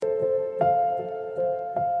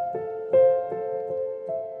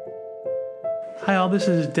Hi all, this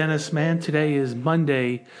is Dennis Mann. Today is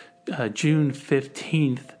Monday, June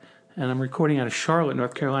 15th, and I'm recording out of Charlotte,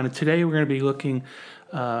 North Carolina. Today we're going to be looking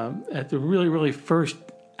at the really first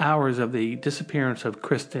hours of the disappearance of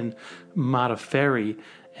Kristen Modafferi.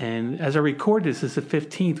 And as I record this, it's the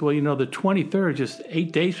 15th. Well, you know, the 23rd, just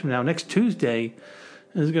 8 days from now, next Tuesday,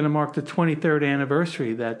 is going to mark the 23rd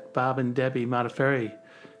anniversary that Bob and Debbie Modafferi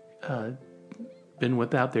been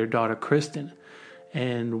without their daughter, Kristen.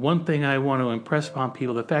 And one thing I want to impress upon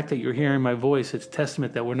people, the fact that you're hearing my voice, it's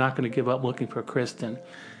testament that we're not going to give up looking for Kristen.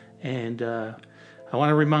 And I want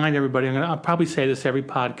to remind everybody, I'll probably say this every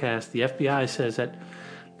podcast, the FBI says that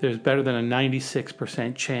there's better than a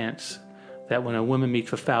 96% chance that when a woman meets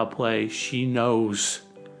with foul play, she knows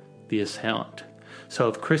the assailant. So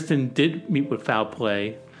if Kristen did meet with foul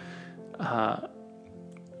play,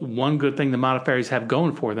 one good thing the Modafferis have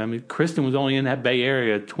going for them, Kristen was only in that Bay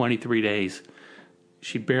Area 23 days.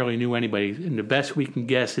 She barely knew anybody. And the best we can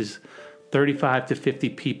guess is 35 to 50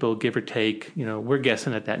 people, give or take. You know, we're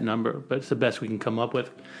guessing at that number, but it's the best we can come up with.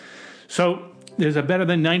 So there's a better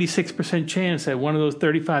than 96% chance that one of those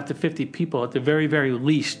 35 to 50 people, at the very, very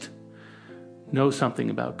least, knows something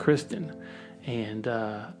about Kristen. And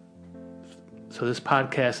so this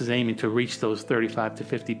podcast is aiming to reach those 35 to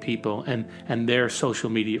 50 people and their social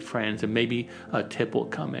media friends, and maybe a tip will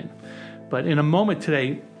come in. But in a moment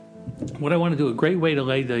today, what I want to do, a great way to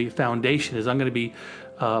lay the foundation, is I'm going to be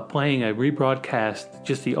playing a rebroadcast,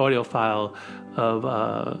 just the audio file of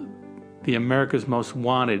the America's Most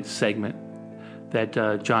Wanted segment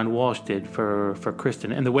that John Walsh did for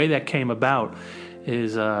Kristen. And the way that came about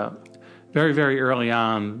is very, very early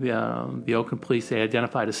on, the Oakland police, they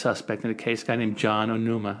identified a suspect in the case, a guy named John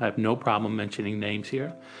Onuma. I have no problem mentioning names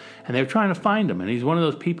here. And they were trying to find him. And he's one of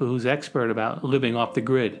those people who's expert about living off the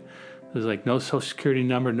grid. There's like no social security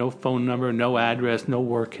number, no phone number, no address, no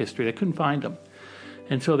work history. They couldn't find him.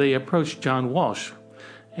 And so they approached John Walsh,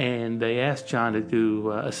 and they asked John to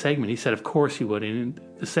do a segment. He said, of course he would. And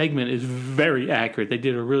the segment is very accurate. They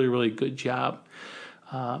did a really, really good job.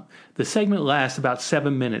 The segment lasts about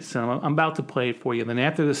 7 minutes, and I'm about to play it for you. And then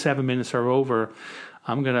after the 7 minutes are over,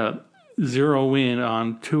 I'm going to zero in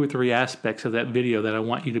on 2 or 3 aspects of that video that I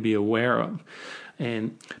want you to be aware of.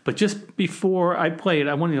 But just before I play it,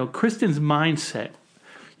 I want to know Kristen's mindset.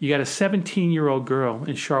 You got a 17-year-old girl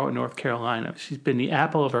in Charlotte, North Carolina. She's been the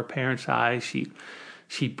apple of her parents' eye.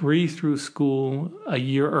 She breezed through school a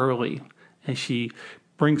year early, and she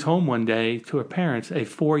brings home one day to her parents a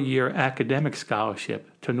 4-year academic scholarship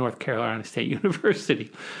to North Carolina State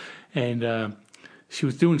University. And she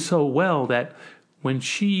was doing so well that when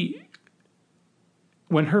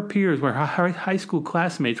her peers, when her high school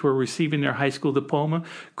classmates were receiving their high school diploma,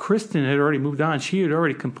 Kristen had already moved on. She had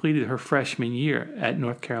already completed her freshman year at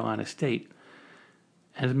North Carolina State.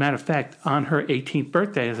 As a matter of fact, on her 18th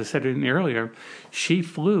birthday, as I said earlier, she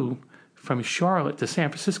flew from Charlotte to San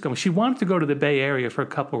Francisco. She wanted to go to the Bay Area for a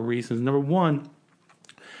couple of reasons. Number one,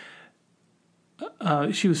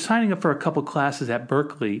 she was signing up for a couple classes at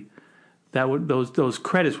Berkeley. Those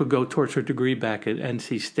credits would go towards her degree back at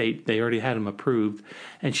NC State. They already had them approved.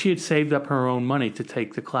 And she had saved up her own money to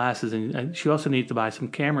take the classes. And she also needed to buy some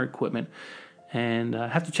camera equipment. And I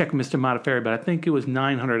have to check with Mr. Modafferi, but I think it was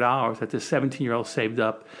 $900 that this 17-year-old saved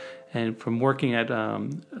up, and from working at a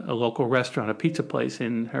local restaurant, a pizza place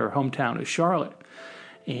in her hometown of Charlotte.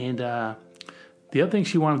 And the other thing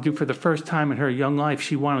she wanted to do for the first time in her young life,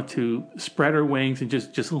 she wanted to spread her wings and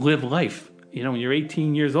just live life. You know, when you're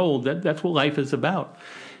 18 years old, that's what life is about.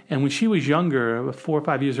 And when she was younger, 4 or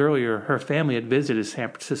 5 years earlier, her family had visited San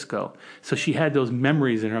Francisco. So she had those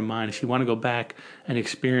memories in her mind. She wanted to go back and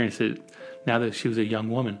experience it now that she was a young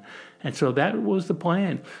woman. And so that was the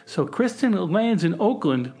plan. So Kristen lands in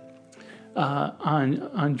Oakland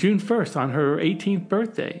on June 1st, on her 18th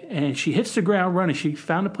birthday. And she hits the ground running. She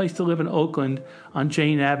found a place to live in Oakland on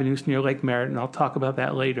Jane Avenue near Lake Merritt, and I'll talk about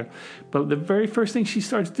that later. But the very first thing she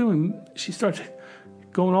starts doing, she starts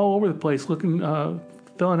going all over the place, looking,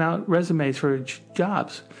 filling out resumes for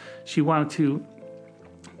jobs. She wanted to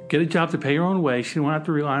get a job to pay her own way. She didn't want to have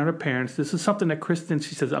to rely on her parents. This is something that Kristen,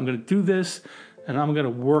 she says, I'm going to do this, and I'm going to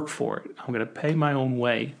work for it. I'm going to pay my own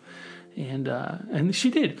way. And she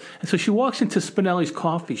did. And so she walks into Spinelli's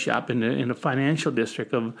coffee shop in the financial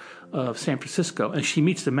district of San Francisco, and she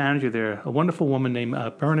meets the manager there, a wonderful woman named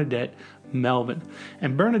Bernadette Melvin.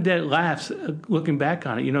 And Bernadette laughs, looking back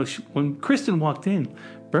on it. You know, when Kristen walked in,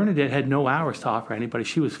 Bernadette had no hours to offer anybody.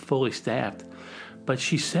 She was fully staffed. But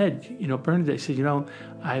she said, Bernadette said,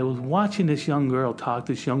 I was watching this young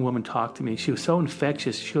woman talk to me. She was so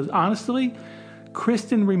infectious. She goes, honestly,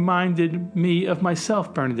 Kristen reminded me of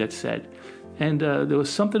myself, Bernadette said. And there was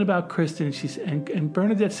something about Kristen. And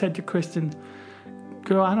Bernadette said to Kristen,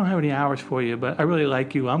 "Girl, I don't have any hours for you, but I really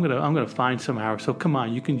like you. I'm gonna find some hours. So come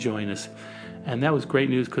on, you can join us." And that was great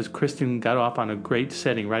news because Kristen got off on a great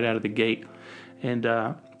setting right out of the gate. And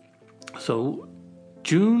so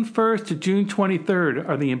June 1st to June 23rd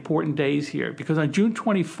are the important days here, because on June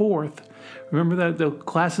 24th, remember that the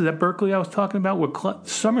classes at Berkeley I was talking about, where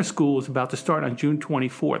summer school was about to start on June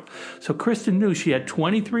 24th. So Kristen knew she had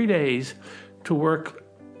 23 days to work,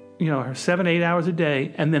 her 7-8 hours a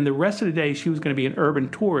day, and then the rest of the day she was going to be an urban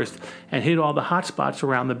tourist and hit all the hot spots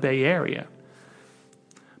around the Bay Area.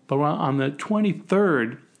 But on the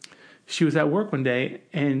 23rd, she was at work one day,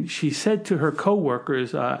 and she said to her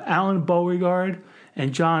coworkers, Alan Beauregard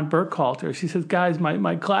and John Burkhalter, she says, "Guys,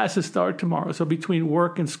 my classes start tomorrow, so between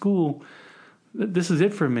work and school, this is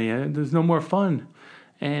it for me. There's no more fun."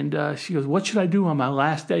 And she goes, "What should I do on my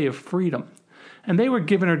last day of freedom?" And they were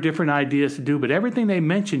giving her different ideas to do, but everything they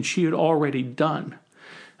mentioned she had already done.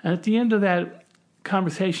 And at the end of that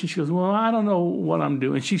conversation, she goes, "Well, I don't know what I'm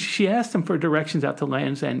doing." She asked them for directions out to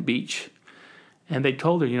Land's End Beach. And they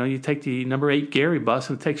told her, you take the number 8 Gary bus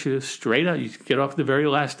and it takes you straight out. You get off the very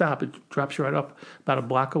last stop. It drops you right up about a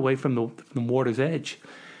block away from the water's edge.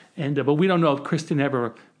 And but we don't know if Kristen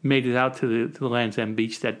ever made it out to the Land's End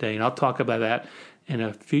Beach that day. And I'll talk about that in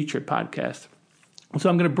a future podcast. So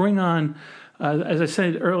I'm going to bring on, as I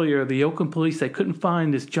said earlier, the Oakland police. They couldn't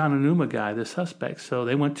find this John Onuma guy, the suspect. So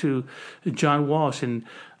they went to John Walsh, and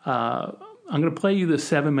I'm going to play you the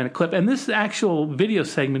 7-minute clip. And this actual video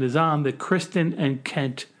segment is on the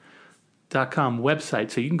KristenandKent.com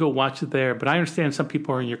website, so you can go watch it there. But I understand some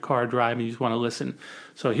people are in your car driving, you just want to listen.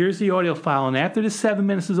 So here's the audio file, and after this 7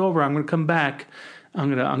 minutes is over, I'm going to come back.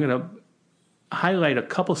 I'm going to highlight a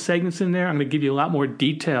couple segments in there. I'm going to give you a lot more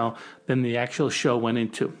detail than the actual show went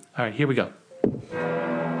into. All right, here we go.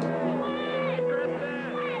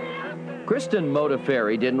 Kristen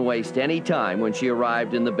Modafferi didn't waste any time when she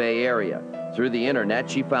arrived in the Bay Area. Through the internet,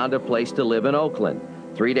 she found a place to live in Oakland.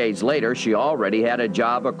 3 days later, she already had a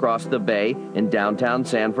job across the bay in downtown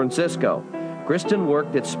San Francisco. Kristen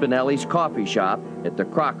worked at Spinelli's coffee shop at the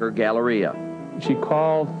Crocker Galleria. She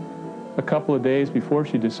called a couple of days before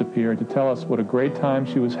she disappeared to tell us what a great time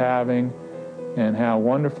she was having and how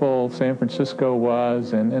wonderful San Francisco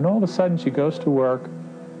was. And all of a sudden, she goes to work,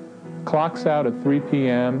 clocks out at 3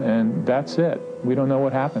 p.m., and that's it. We don't know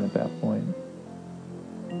what happened at that point.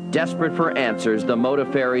 Desperate for answers, the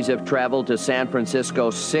Modafferis have traveled to San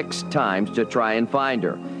Francisco 6 times to try and find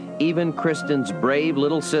her. Even Kristen's brave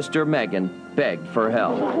little sister, Megan, begged for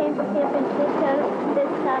help. She came to San Francisco this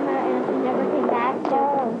summer and she never came back to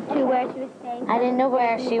where she was staying. I didn't know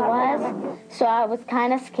where she was, so I was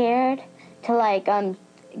kind of scared to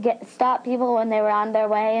stop people when they were on their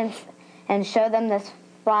way and show them this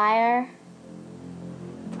flyer.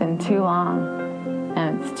 It's been too long,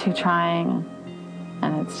 and it's too trying.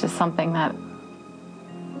 And it's just something that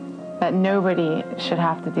nobody should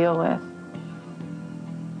have to deal with.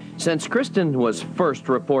 Since Kristen was first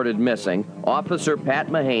reported missing, Officer Pat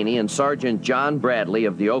Mahaney and Sergeant John Bradley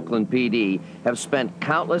of the Oakland PD have spent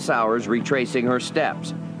countless hours retracing her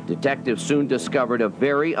steps. Detectives soon discovered a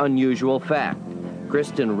very unusual fact.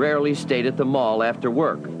 Kristen rarely stayed at the mall after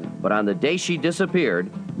work, but on the day she disappeared,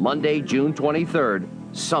 Monday, June 23rd,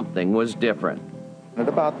 something was different. At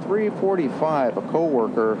about 3:45, a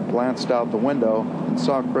co-worker glanced out the window and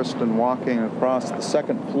saw Kristen walking across the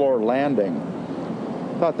second floor landing.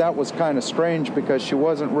 Thought that was kind of strange because she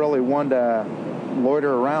wasn't really one to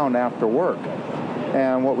loiter around after work.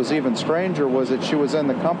 And what was even stranger was that she was in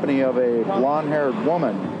the company of a blonde-haired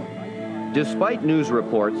woman. Despite news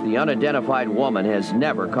reports, the unidentified woman has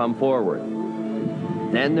never come forward.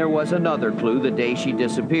 Then there was another clue the day she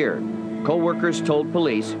disappeared. Co-workers told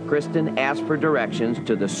police Kristen asked for directions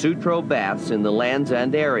to the Sutro Baths in the Land's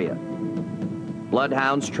End area.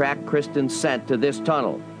 Bloodhounds tracked Kristen's scent to this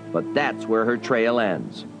tunnel, but that's where her trail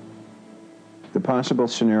ends. The possible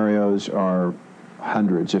scenarios are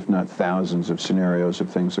hundreds, if not thousands, of scenarios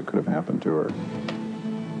of things that could have happened to her.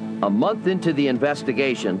 A month into the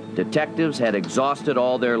investigation, detectives had exhausted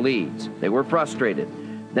all their leads. They were frustrated.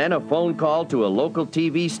 Then a phone call to a local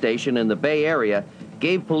TV station in the Bay Area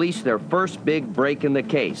gave police their first big break in the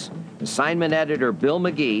case. Assignment editor Bill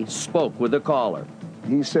McGee spoke with the caller.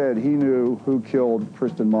 He said he knew who killed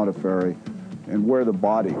Kristen Modafferi and where the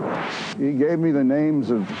body was. He gave me the names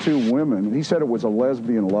of 2 women. He said it was a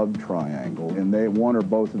lesbian love triangle, and one or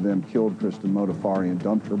both of them killed Kristen Modafferi and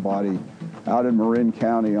dumped her body out in Marin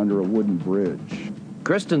County under a wooden bridge.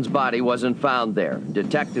 Kristen's body wasn't found there.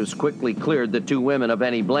 Detectives quickly cleared the 2 women of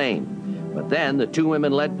any blame. But then the 2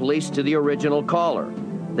 women led police to the original caller.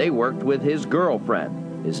 they worked with his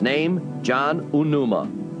girlfriend. His name, John Onuma.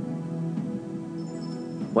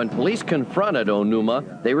 When police confronted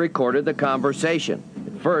Onuma, they recorded the conversation.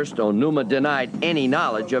 At first, Onuma denied any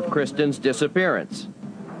knowledge of Kristen's disappearance.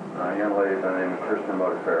 Young lady by the name of Kristen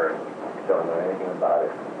Modafferi. Don't know anything about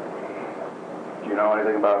it. Do you know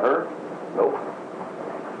anything about her? Nope.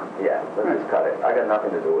 Yeah, let's just cut it. I got nothing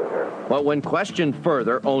to do with her. But when questioned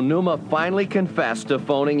further, Onuma finally confessed to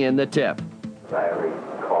phoning in the tip. I already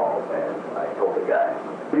called and I told the guy.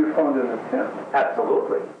 You phoned in the tip?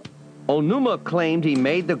 Absolutely. Onuma claimed he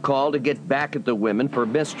made the call to get back at the women for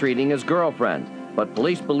mistreating his girlfriend, but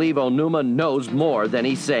police believe Onuma knows more than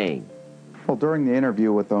he's saying. Well, during the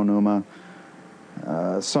interview with Onuma,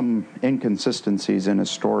 some inconsistencies in his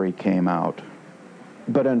story came out.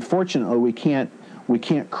 But unfortunately, we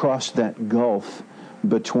can't cross that gulf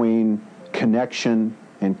between connection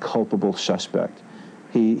and culpable suspect.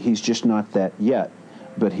 He's just not that yet,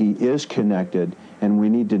 but he is connected, and we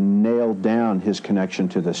need to nail down his connection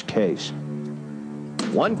to this case.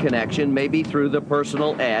 One connection may be through the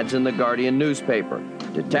personal ads in the Guardian newspaper.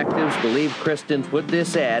 Detectives believe Kristen put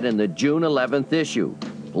this ad in the June 11th issue.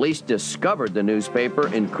 Police discovered the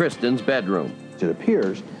newspaper in Kristen's bedroom. It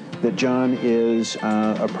appears that John is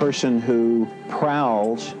a person who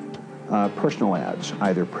prowls personal ads,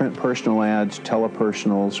 either print personal ads,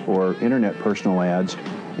 telepersonals, or internet personal ads,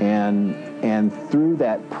 and through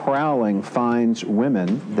that prowling finds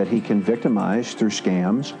women that he can victimize through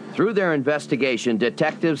scams. Through their investigation,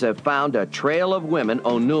 detectives have found a trail of women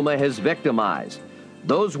Onuma has victimized.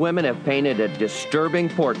 Those women have painted a disturbing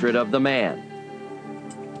portrait of the man.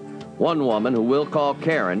 One woman, who we'll call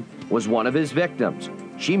Karen, was one of his victims.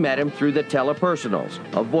 She met him through the telepersonals,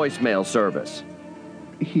 a voicemail service.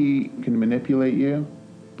 He can manipulate you,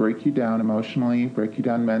 break you down emotionally, break you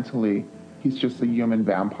down mentally. He's just a human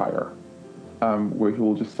vampire, where he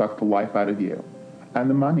will just suck the life out of you and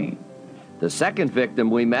the money. The second victim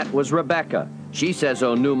we met was Rebecca. She says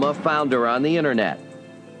Onuma found her on the internet.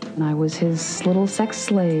 I was his little sex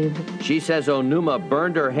slave. She says Onuma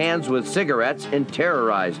burned her hands with cigarettes and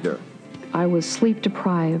terrorized her. I was sleep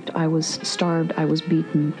deprived, I was starved, I was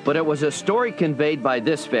beaten. But it was a story conveyed by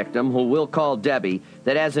this victim, who we'll call Debbie,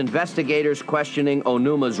 that has investigators questioning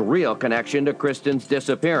Onuma's real connection to Kristen's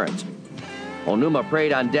disappearance. Onuma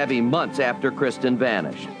preyed on Debbie months after Kristen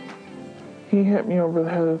vanished. He hit me over the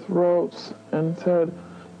head with ropes and said,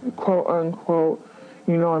 quote unquote,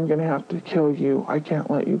 you know I'm going to have to kill you. I can't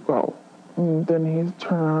let you go. And then he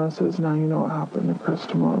turned around and says, now you know what happened to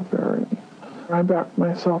Kristen Modafferi. I backed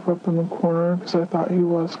myself up in the corner because I thought he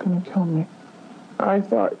was going to kill me. I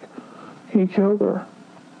thought he killed her.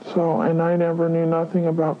 And I never knew nothing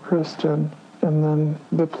about Kristen. And then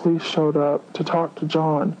the police showed up to talk to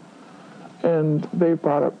John, and they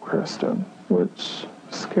brought up Kristen, which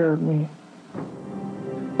scared me.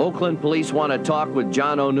 Oakland police want to talk with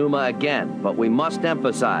John Onuma again, but we must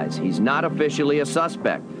emphasize he's not officially a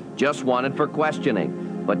suspect, just wanted for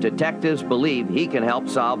questioning. But detectives believe he can help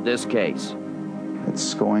solve this case.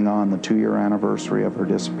 It's going on the 2-year anniversary of her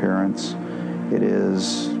disappearance. It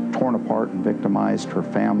is torn apart and victimized her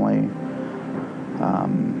family.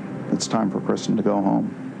 It's time for Kristen to go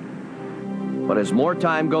home. But as more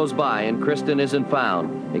time goes by and Kristen isn't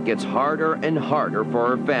found, it gets harder and harder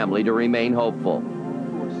for her family to remain hopeful.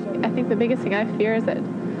 I think the biggest thing I fear is that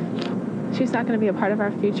she's not going to be a part of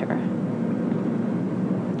our future.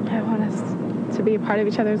 I want us to be a part of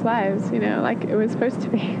each other's lives, like it was supposed to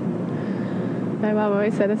be. My mom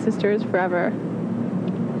always said a sister is forever.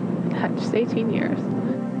 Just 18 years.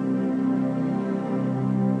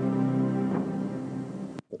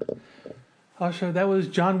 Also, that was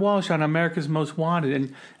John Walsh on America's Most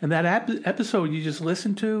Wanted. And that episode you just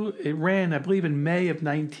listened to, it ran, I believe, in May of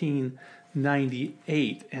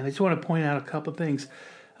 1998. And I just want to point out a couple of things.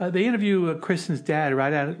 They interview Kristen's dad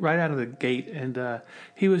right out of the gate, and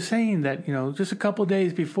he was saying that, just a couple of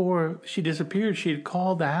days before she disappeared, she had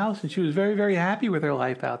called the house, and she was very, very happy with her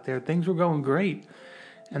life out there. Things were going great.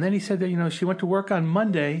 And then he said that, she went to work on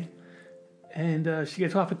Monday, and she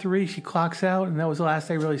gets off at 3, she clocks out, and that was the last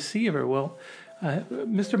they really see of her. Well,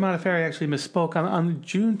 Mr. Modafferi actually misspoke. On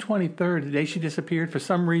June 23rd, the day she disappeared, for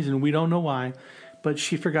some reason, we don't know why, but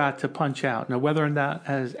she forgot to punch out. Now, whether or not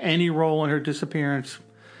that has any role in her disappearance,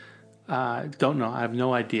 don't know. I have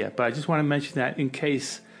no idea. But I just want to mention that in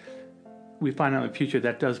case we find out in the future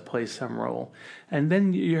that does play some role. And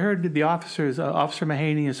then you heard the officers, Officer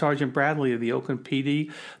Mahaney and Sergeant Bradley of the Oakland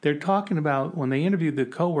PD, they're talking about, when they interviewed the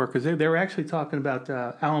co-workers, they were actually talking about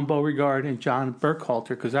Alan Beauregard and John Burkhalter,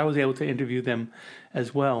 because I was able to interview them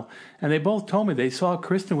as well. And they both told me they saw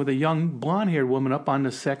Kristen with a young blonde-haired woman up on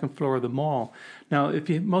the second floor of the mall. Now,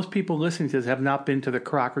 most people listening to this have not been to the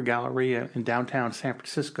Crocker Galleria in downtown San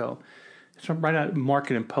Francisco. It's right out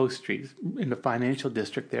Market and Post Street in the financial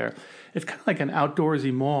district there. It's kind of like an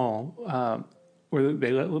outdoorsy mall where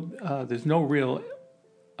there's no real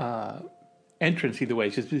entrance either way.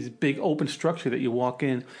 It's just this big open structure that you walk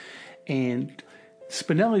in. And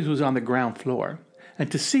Spinelli's was on the ground floor.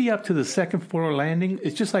 And to see up to the second floor landing,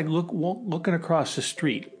 it's just like looking across the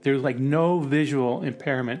street. There's like no visual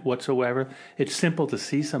impairment whatsoever. It's simple to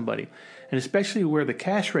see somebody. And especially where the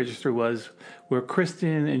cash register was, where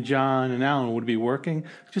Kristen and John and Alan would be working,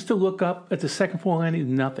 just to look up at the second floor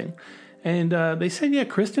landing, nothing. And they said, yeah,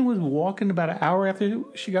 Kristen was walking about an hour after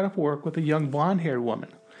she got off work with a young blonde-haired woman.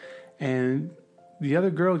 And the other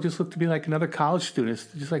girl just looked to be like another college student,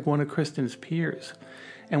 just like one of Kristen's peers.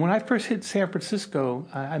 And when I first hit San Francisco,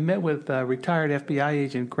 I met with retired FBI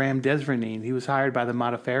agent Graham Desvernine. He was hired by the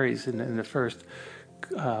Modafferi's in the first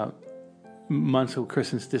months of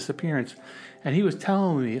Kristen's disappearance. And he was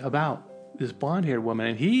telling me about this blonde-haired woman.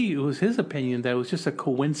 And it was his opinion that it was just a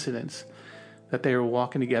coincidence that they were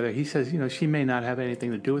walking together. He says, she may not have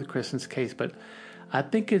anything to do with Kristen's case, but I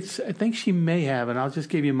think she may have, and I'll just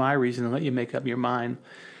give you my reason and let you make up your mind.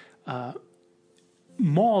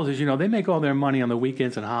 Malls, as you know, they make all their money on the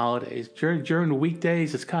weekends and holidays. During the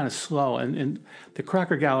weekdays, it's kind of slow, and the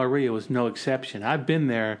Crocker Galleria was no exception. I've been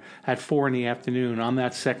there at 4 p.m. on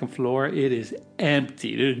that second floor. It is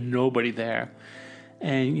empty. There's nobody there.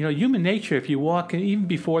 And, human nature, if you walk in, even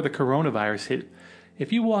before the coronavirus hit,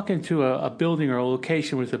 if you walk into a building or a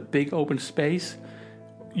location with a big open space,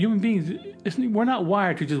 human beings, we're not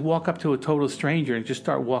wired to just walk up to a total stranger and just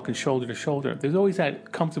start walking shoulder to shoulder. There's always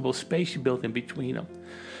that comfortable space you built in between them.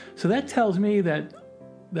 So that tells me that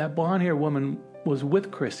blonde-haired woman was with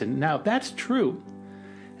Kristen. Now, if that's true,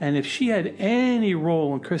 and if she had any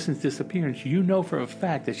role in Kristen's disappearance, for a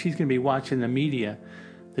fact that she's going to be watching the media,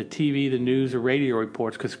 the TV, the news, the radio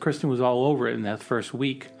reports, because Kristen was all over it in that first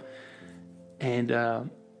week. And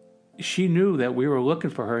she knew that we were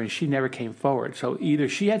looking for her, and she never came forward. So either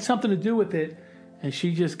she had something to do with it, and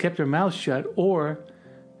she just kept her mouth shut, or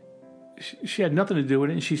she had nothing to do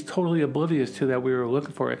with it, and she's totally oblivious to that we were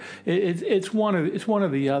looking for her. It's one or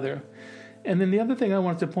the other. And then the other thing I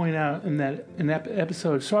wanted to point out in that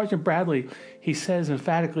episode, Sergeant Bradley, he says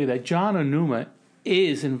emphatically that John Onuma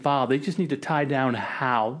is involved. They just need to tie down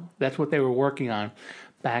how. That's what they were working on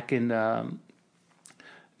back in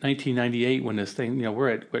 1998 when this thing, we're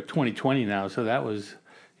at 2020 now, so that was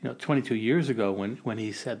 22 years ago when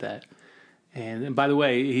he said that. And by the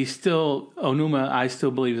way, Onuma I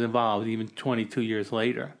still believe is involved even 22 years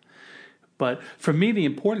later. But for me, the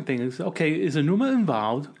important thing is, okay, is Onuma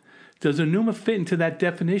involved? Does Onuma fit into that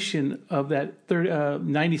definition of that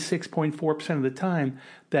 96.4% of the time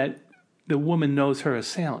that the woman knows her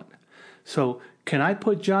assailant? So can I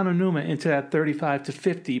put John Onuma into that 35 to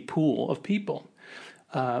 50 pool of people?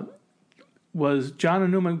 Was John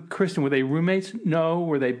Onuma and Kristen, were they roommates? No.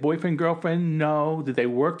 Were they boyfriend, girlfriend? No. Did they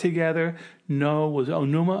work together? No. Was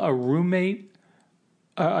Onuma a roommate,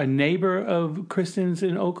 a neighbor of Kristen's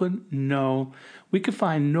in Oakland? No. We could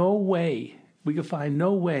find no way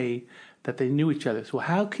that they knew each other. So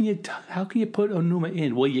how can you put Onuma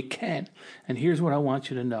in? Well, you can. And here's what I want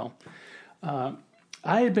you to know. I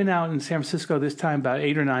had been out in San Francisco this time about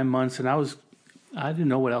 8 or 9 months, and I didn't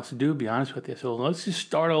know what else to do, to be honest with you. So let's just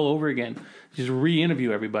start all over again. Just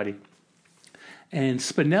re-interview everybody. And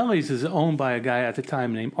Spinelli's is owned by a guy at the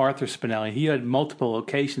time named Arthur Spinelli. He had multiple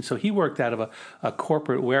locations, so he worked out of a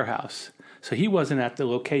corporate warehouse. So he wasn't at the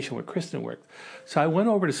location where Kristen worked. So I went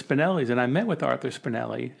over to Spinelli's, and I met with Arthur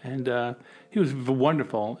Spinelli, and he was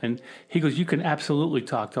wonderful. And he goes, you can absolutely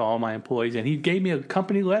talk to all my employees. And he gave me a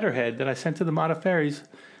company letterhead that I sent to the Modafferi's.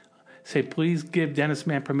 Say, please give Dennis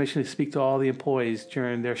Mann permission to speak to all the employees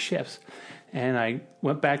during their shifts. And I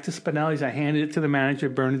went back to Spinelli's. I handed it to the manager,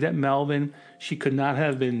 Bernadette Melvin. She could not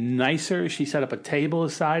have been nicer. She set up a table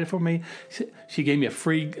aside for me. She gave me a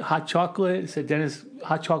free hot chocolate. Said, Dennis,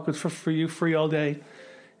 hot chocolate's for you, free all day.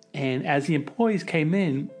 And as the employees came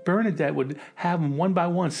in, Bernadette would have them one by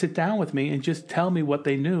one sit down with me and just tell me what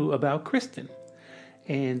they knew about Kristen.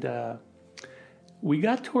 And we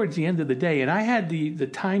got towards the end of the day, and I had the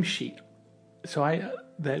timesheet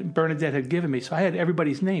that Bernadette had given me, so I had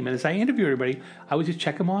everybody's name. And as I interviewed everybody, I would just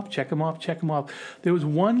check them off. There was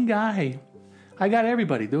one guy, I got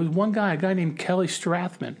everybody. There was one guy, a guy named Kelly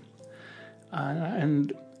Strathman,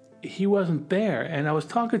 and he wasn't there. And I was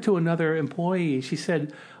talking to another employee, and she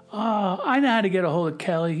said, I know how to get a hold of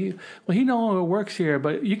Kelly. He no longer works here,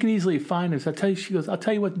 but you can easily find him. So she goes, I'll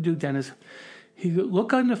tell you what to do, Dennis. He goes,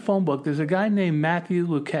 look on the phone book. There's a guy named Matthew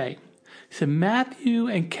Luque. He said, Matthew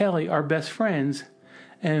and Kelly are best friends,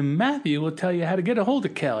 and Matthew will tell you how to get a hold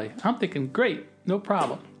of Kelly. I'm thinking, great, no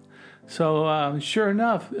problem. So sure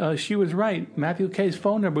enough, she was right. Matthew Luque's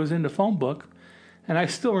phone number was in the phone book, and I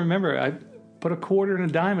still remember I put a quarter and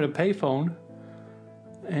a dime in a payphone,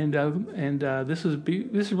 and this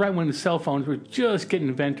is right when the cell phones were just getting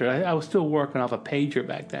invented. I was still working off a pager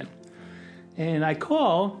back then, and I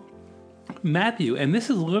call Matthew, and this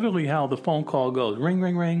is literally how the phone call goes: ring,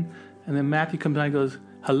 ring, ring, and then Matthew comes on and goes,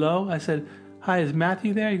 hello. I said, hi, is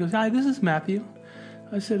Matthew there? He goes, hi, this is Matthew.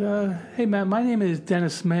 I said, hey, Matt, my name is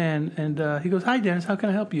Dennis Mann. And he goes, hi, Dennis, how can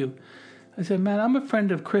I help you? I said, Matt, I'm a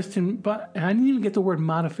friend of Kristen, but and I didn't even get the word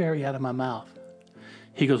Modafferi out of my mouth.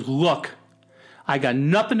 He goes, look, I got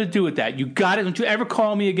nothing to do with that. You got it. Don't you ever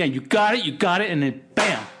call me again. You got it. And then,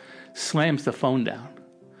 bam, slams the phone down.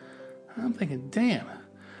 I'm thinking, damn.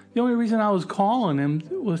 The only reason I was calling him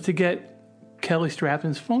was to get Kelly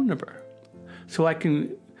Strathman's phone number so I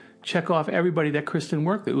can check off everybody that Kristen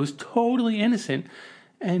worked with. It was totally innocent.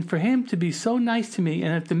 And for him to be so nice to me,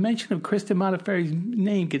 and at the mention of Kristen Modafferi's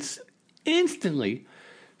name gets instantly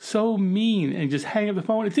so mean and just hang up the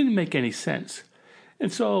phone, it didn't make any sense.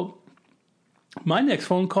 And so my next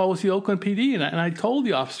phone call was the Oakland PD, and I told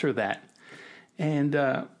the officer that. And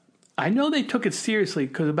I know they took it seriously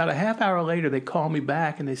because about a half hour later they called me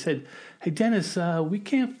back and they said, hey, Dennis, we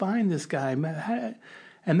can't find this guy.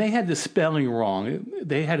 And they had the spelling wrong.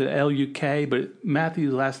 They had an L-U-K, but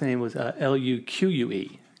Matthew's last name was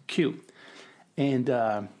L-U-Q-U-E, Q. And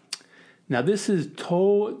now this is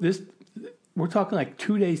we're talking like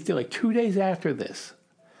 2 days still, like 2 days after this.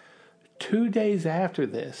 2 days after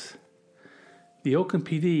this, the Oakland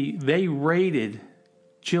PD, they raided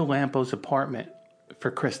Jill Lampo's apartment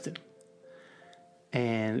for Kristen.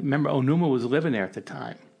 And remember, Onuma was living there at the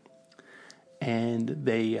time. And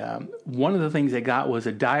they, one of the things they got was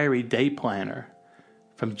a diary day planner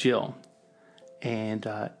from Jill. And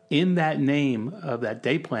in that name of that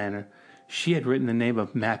day planner, she had written the name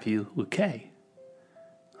of Matthew Luque.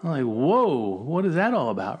 I'm like, whoa, what is that all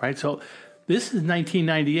about, right? So this is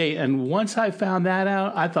 1998. And once I found that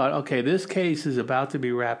out, I thought, okay, this case is about to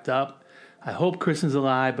be wrapped up. I hope Kristen's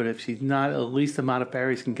alive, but if she's not, at least the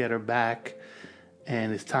Modafferi's can get her back.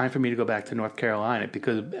 And it's time for me to go back to North Carolina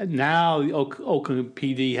because now the Oakland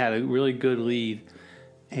PD had a really good lead.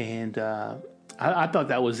 And I thought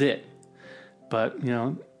that was it. But, I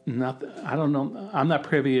don't know. I'm not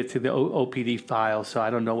privy to the OPD file, so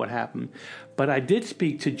I don't know what happened. But I did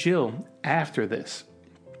speak to Jill after this.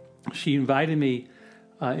 She invited me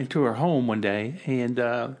into her home one day,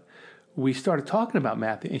 and we started talking about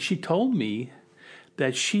Matthew. And she told me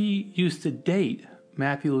that she used to date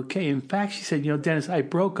Matthew Luque. In fact, she said, Dennis, I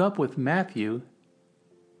broke up with Matthew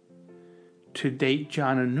to date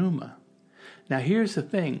John Onuma. Now, here's the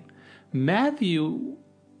thing. Matthew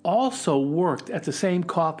also worked at the same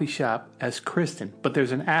coffee shop as Kristen, but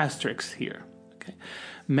there's an asterisk here. Okay.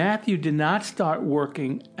 Matthew did not start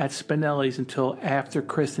working at Spinelli's until after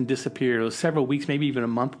Kristen disappeared. It was several weeks, maybe even a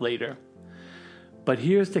month later. But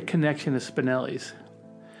here's the connection to Spinelli's.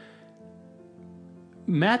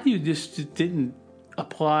 Matthew just didn't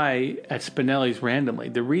apply at Spinelli's randomly.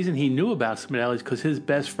 The reason he knew about Spinelli's because his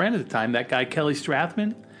best friend at the time, that guy Kelly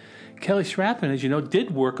Strathman, as you know, did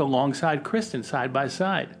work alongside Kristen side by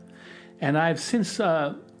side. And I've since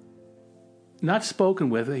not spoken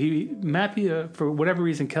with Matthew, for whatever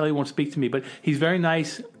reason, Kelly won't speak to me, but he's very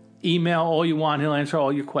nice. Email all you want, he'll answer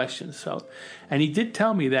all your questions. So, and he did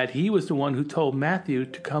tell me that he was the one who told Matthew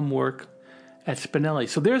to come work at Spinelli.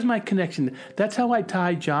 So there's my connection. That's how I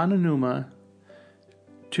tied John Onuma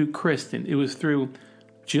to Kristen. It was through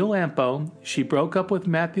Jill Lampo. She broke up with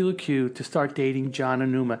Matthew Luque to start dating John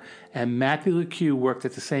Onuma. And Matthew Luque worked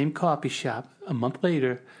at the same coffee shop a month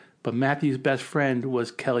later, but Matthew's best friend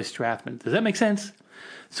was Kelly Strathman. Does that make sense?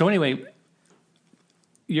 So anyway,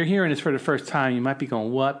 you're hearing this for the first time. You might be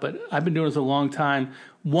going, what? But I've been doing this a long time.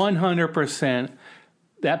 100%.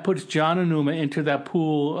 That puts John Onuma into that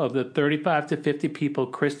pool of the 35 to 50 people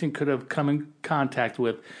Kristen could have come in contact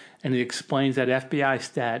with, and it explains that FBI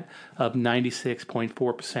stat of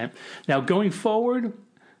 96.4%. Now, going forward,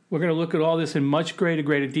 we're going to look at all this in much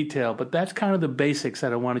greater detail, but that's kind of the basics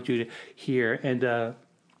that I wanted you to hear. And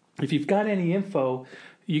if you've got any info,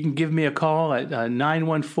 you can give me a call at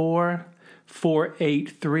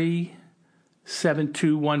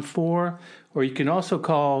 914-483-7214, Or you can also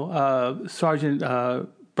call Sergeant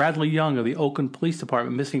Bradley Young of the Oakland Police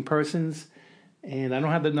Department, Missing Persons. And I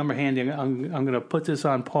don't have the number handy. I'm going to put this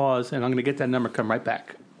on pause, and I'm going to get that number, come right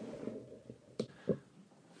back.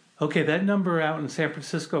 Okay, that number out in San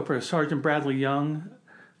Francisco for Sergeant Bradley Young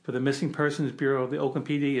for the Missing Persons Bureau of the Oakland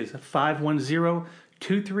PD is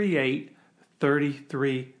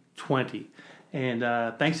 510-238-3320. And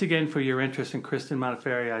thanks again for your interest in Kristen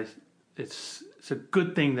Modafferi. It's a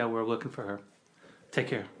good thing that we're looking for her. Take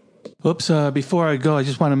care. Oops, before I go, I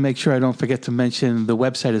just want to make sure I don't forget to mention the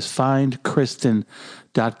website is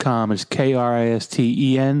findkristen.com. It's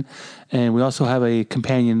Kristen. And we also have a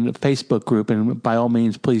companion Facebook group, and by all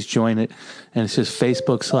means, please join it. And it's just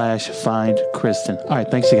Facebook/Find Kristen. All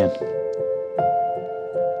right, thanks again.